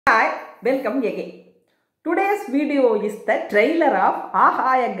welcome again. Today's video is the trailer of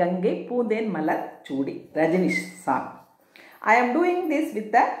Aagaya Gangai Poondhen Malar Chudi Rajanish song. I am doing this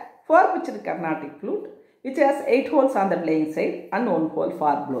with the 4-pitched Carnatic flute which has 8 holes on the playing side and 1 hole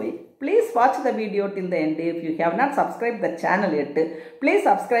for blowing. Please watch the video till the end. If you have not subscribed the channel yet, please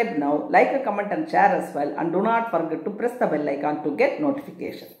subscribe now, like, comment and share as well, and do not forget to press the bell icon to get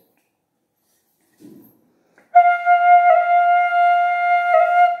notification.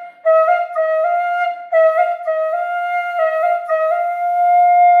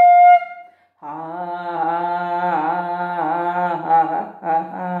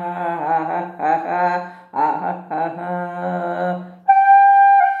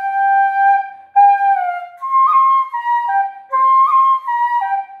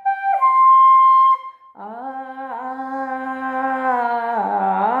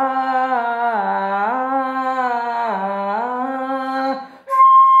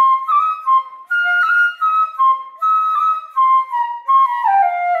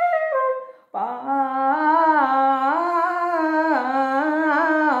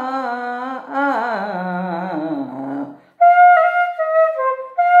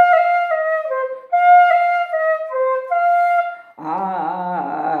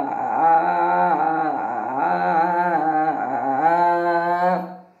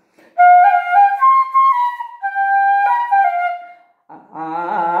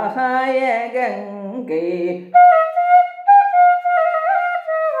 Aagaya Gangai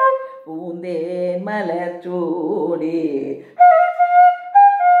Poondhen Malar Chudi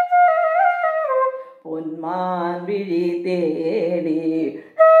பொன்மான் விழி தேடி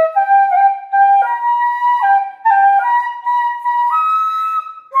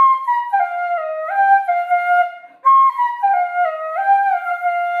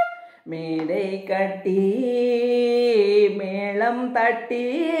மேடை கட்டி மேளம் தட்டி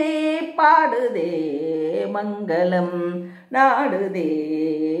பாடுதே மங்களம் நாடுதே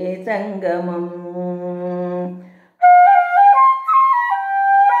சங்கமம்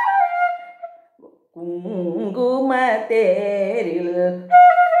குங்கும தேரில்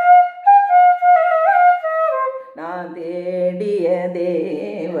நான் தேடிய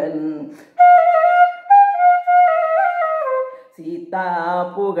தேவன் சீதா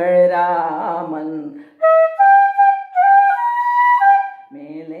புகழராமன்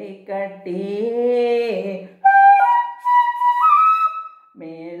மேலை கட்டி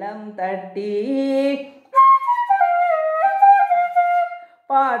மேளம் தட்டி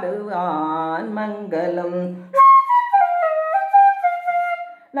பாடுவான் மங்களம்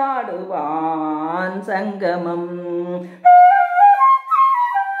நாடுவான் சங்கமம்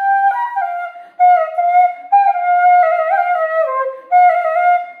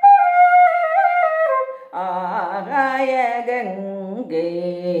ஆகாய கங்கை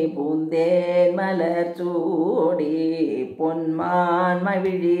பூந்தேன் மலர் சூடி பொன்மான்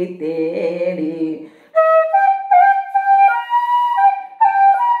மவிழி தேடி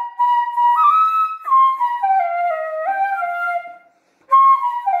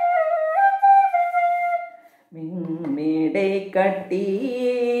மேடை கட்டி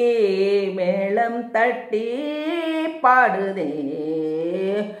மேளம் தட்டி பாடுதே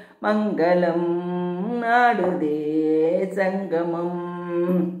மங்களம் நாடுதே சங்கமம்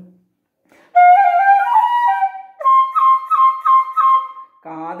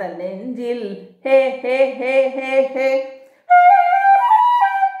காதல் நெஞ்சில் ஹே ஹே ஹே ஹே ஹே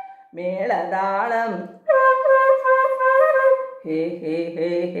மேளதாளம் ஹே ஹே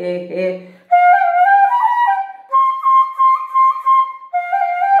ஹே ஹே ஹே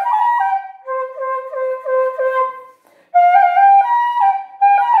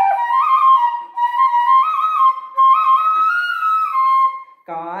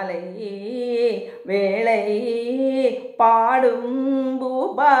காலை வேளை பாடும்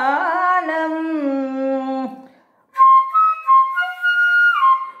பூபாலம்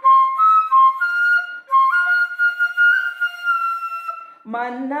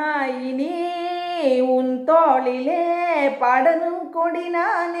மன்னாயினே உன் தோளிலே படரும்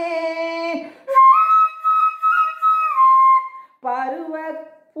கொடினானே பருவ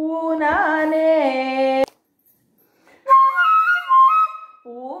பூனானே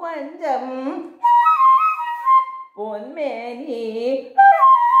பூவஞ்சம் பொன்மேனி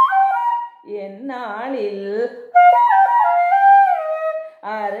எந்நாளில்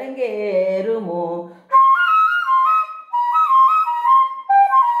அரங்கேறுமோ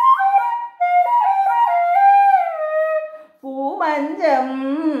பூவஞ்சம்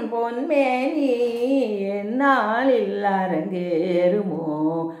பொன்மேனி எந்நாளில் அரங்கேறுமோ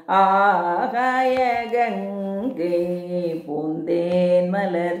ஆகாய Ganga Gangai Pundhen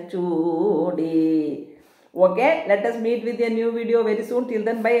Malar Chudi. Okay, let us meet with a new video very soon. Till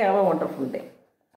then, bye. Have a wonderful day.